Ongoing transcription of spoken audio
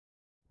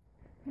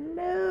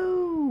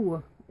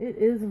Hello! It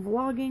is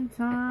vlogging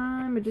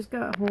time. I just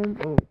got home.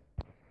 Oh,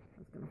 I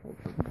was gonna hold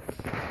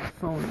the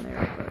phone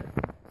there,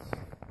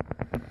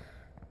 but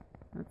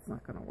that's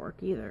not gonna work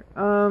either.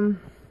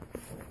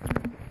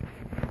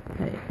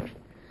 Hey.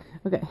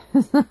 Okay.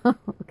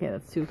 Okay,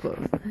 that's too close.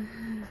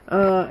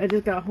 I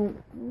just got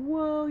home.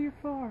 Whoa, you're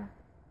far.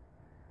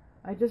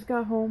 I just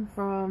got home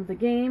from the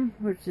game,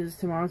 which is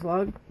tomorrow's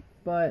vlog,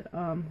 but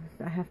I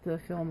have to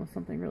film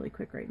something really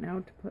quick right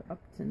now to put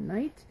up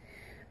tonight.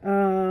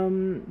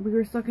 We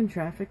were stuck in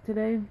traffic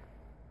today, and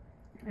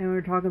we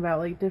were talking about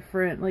like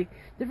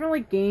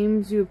different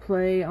games you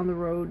play on the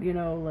road, you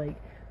know, like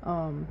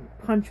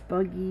Punch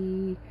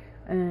Buggy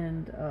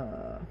and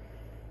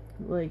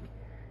like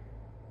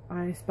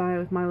I Spy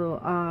with My Little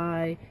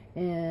Eye,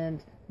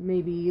 and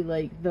maybe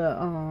like the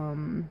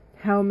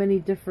how many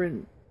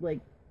different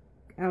like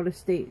out of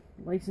state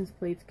license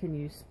plates can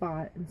you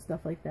spot and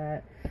stuff like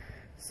that.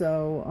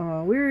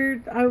 So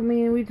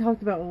we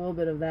talked about a little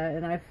bit of that,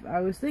 and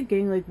I was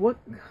thinking, like, what,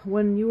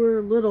 when you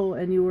were little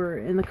and you were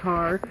in the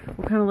car,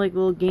 what kind of like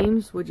little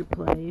games would you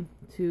play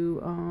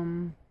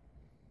to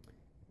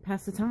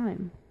pass the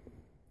time?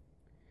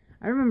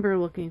 I remember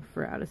looking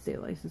for out of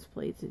state license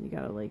plates, and you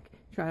gotta like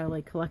try to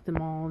like collect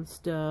them all and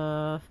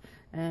stuff,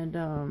 and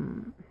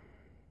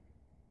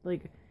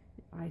like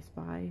I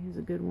Spy is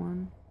a good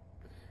one,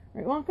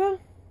 right, Wonka?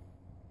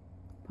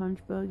 Punch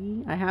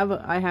Buggy. I have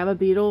a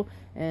Beetle,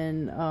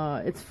 and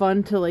it's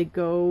fun to like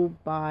go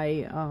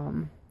by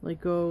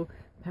go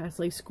past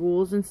like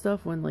schools and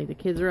stuff when like the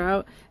kids are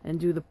out and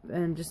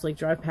just like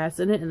drive past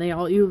in it, and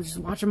you just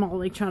watch them all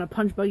like trying to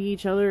punch buggy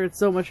each other. It's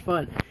so much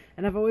fun,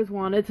 and I've always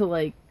wanted to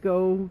like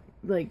go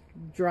like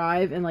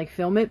drive and like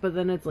film it, but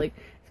then it's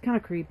kind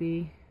of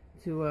creepy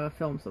to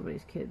film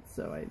somebody's kids,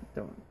 so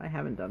I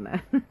haven't done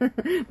that. But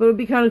it would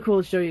be kind of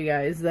cool to show you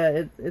guys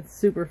that it's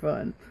super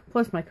fun.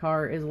 Plus my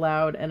car is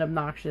loud and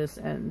obnoxious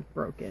and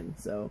broken,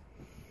 so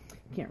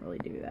can't really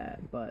do that.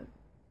 But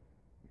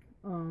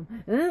and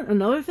then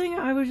another thing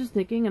I was just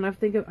thinking, and I've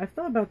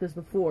thought about this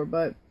before,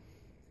 but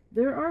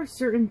there are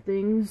certain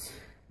things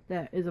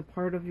that is a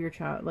part of your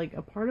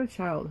a part of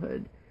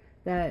childhood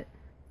that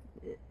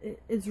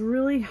it's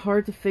really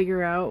hard to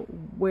figure out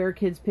where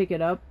kids pick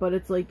it up, but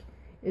it's like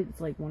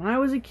when I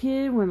was a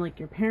kid, when like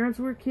your parents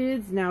were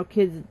kids, now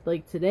kids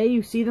like today,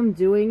 you see them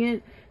doing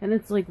it, and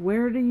it's like,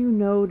 where do you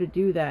know to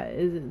do that?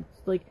 Is it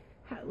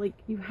like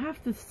you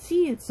have to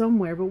see it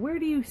somewhere, but where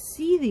do you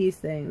see these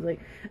things?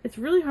 Like, it's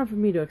really hard for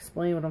me to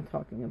explain what I'm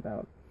talking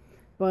about,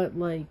 but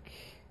like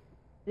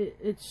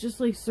it's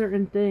just like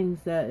certain things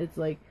that it's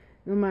like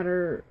no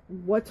matter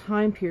what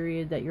time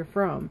period that you're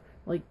from,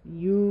 like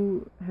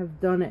you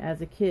have done it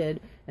as a kid,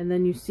 and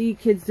then you see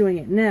kids doing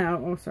it now.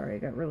 Oh, sorry, I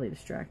got really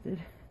distracted.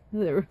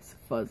 There was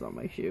fuzz on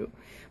my shoe.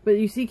 But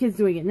you see kids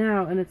doing it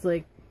now, and it's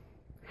like,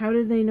 how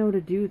did they know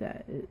to do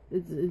that?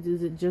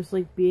 Is it just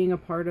like being a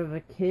part of a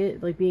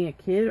kid, like being a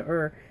kid,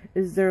 or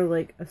is there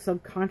like a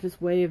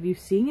subconscious way of you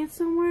seeing it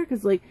somewhere?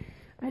 Because like,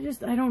 I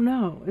don't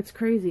know. It's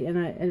crazy,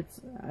 and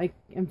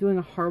I'm doing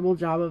a horrible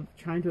job of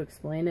trying to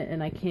explain it,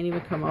 and I can't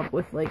even come up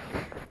with like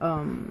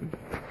an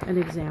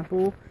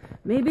example.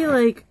 Maybe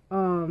like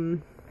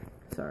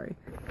sorry.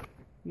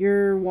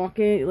 You're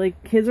walking,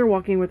 like, kids are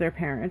walking with their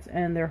parents,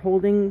 and they're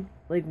holding,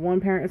 like,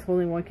 one parent is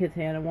holding one kid's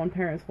hand, and one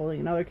parent is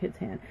holding another kid's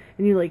hand,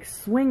 and you, like,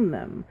 swing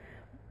them.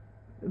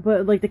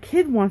 But, like, the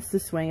kid wants to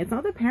swing. It's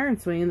not the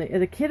parent swinging,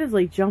 the kid is,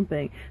 like,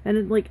 jumping, and,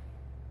 it's, like,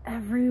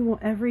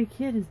 every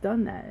kid has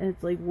done that, and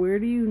it's, like, where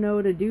do you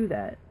know to do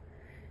that?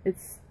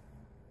 It's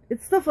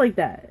stuff like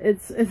that.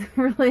 It's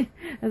really,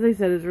 as I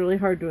said, it's really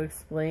hard to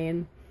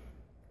explain,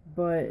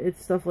 but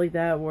it's stuff like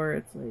that where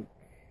it's, like,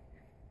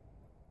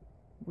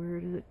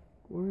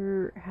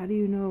 how do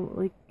you know,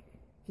 like,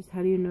 just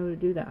how do you know to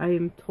do that? I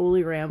am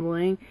totally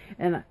rambling,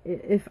 and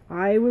if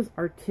I was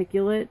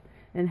articulate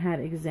and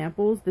had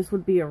examples, this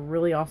would be a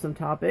really awesome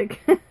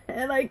topic,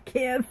 and I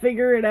can't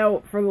figure it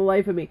out for the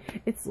life of me.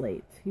 It's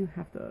late. You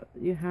have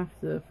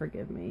to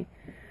forgive me.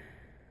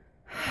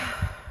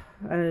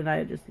 And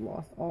I just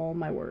lost all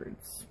my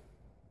words.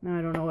 Now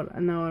I don't know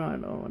what, no, I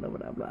don't know what,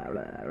 blah, blah,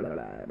 blah,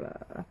 blah,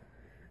 blah.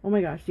 Oh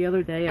my gosh, the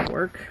other day at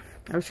work,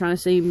 I was trying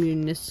to say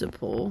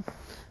municipal,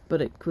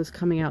 but it was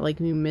coming out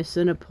like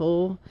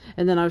municipal,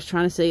 and then I was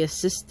trying to say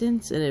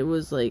assistance, and it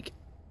was like,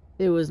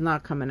 it was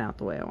not coming out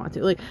the way I wanted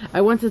to. Like,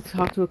 I went to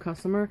talk to a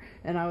customer,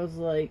 and I was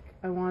like,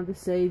 I wanted to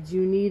say, do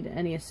you need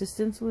any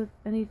assistance with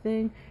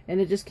anything?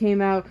 And it just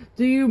came out,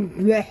 do you,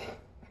 bleh,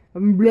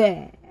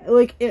 bleh.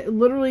 Like, it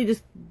literally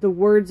just, the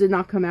words did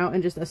not come out,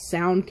 and just a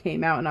sound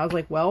came out, and I was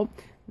like, well,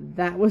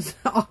 that was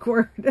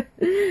awkward.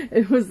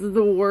 It was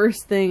the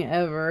worst thing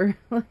ever.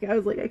 Like, I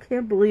was like, I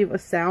can't believe a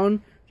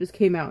sound just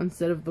came out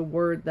instead of the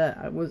word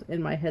that was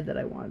in my head that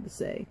I wanted to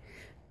say.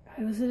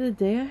 Was it a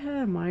day I had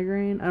a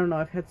migraine? I don't know.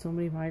 I've had so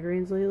many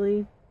migraines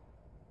lately.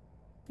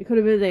 It could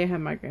have been the day I had a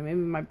migraine. Maybe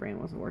my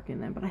brain wasn't working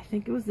then. But I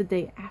think it was the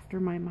day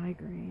after my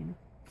migraine.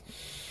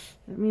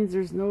 That means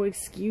there's no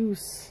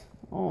excuse.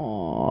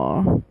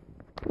 Aww.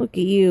 Look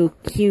at you,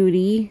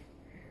 cutie.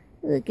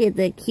 Look at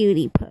that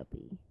cutie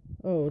puppy.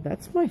 Oh,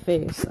 that's my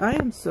face. I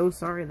am so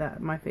sorry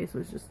that my face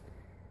was just...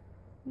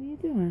 What are you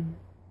doing?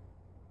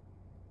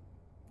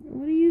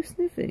 What are you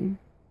sniffing?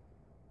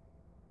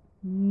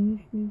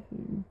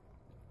 Sniffing.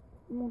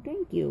 Well,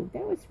 thank you.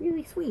 That was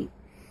really sweet.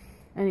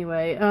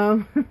 Anyway,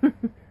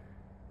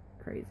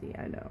 crazy,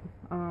 I know.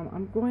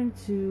 I'm going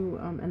to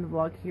end the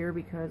vlog here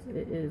because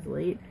it is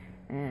late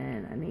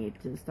and I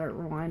need to start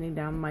winding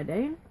down my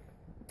day.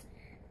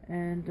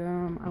 And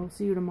I will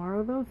see you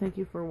tomorrow, though. Thank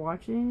you for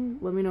watching.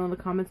 Let me know in the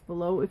comments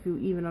below if you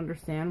even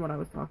understand what I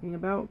was talking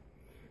about.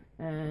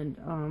 And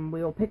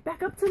we will pick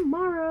back up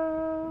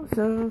tomorrow.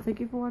 So thank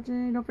you for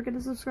watching. Don't forget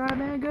to subscribe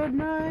and good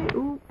night.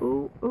 Ooh,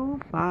 ooh, ooh.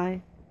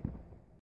 Bye.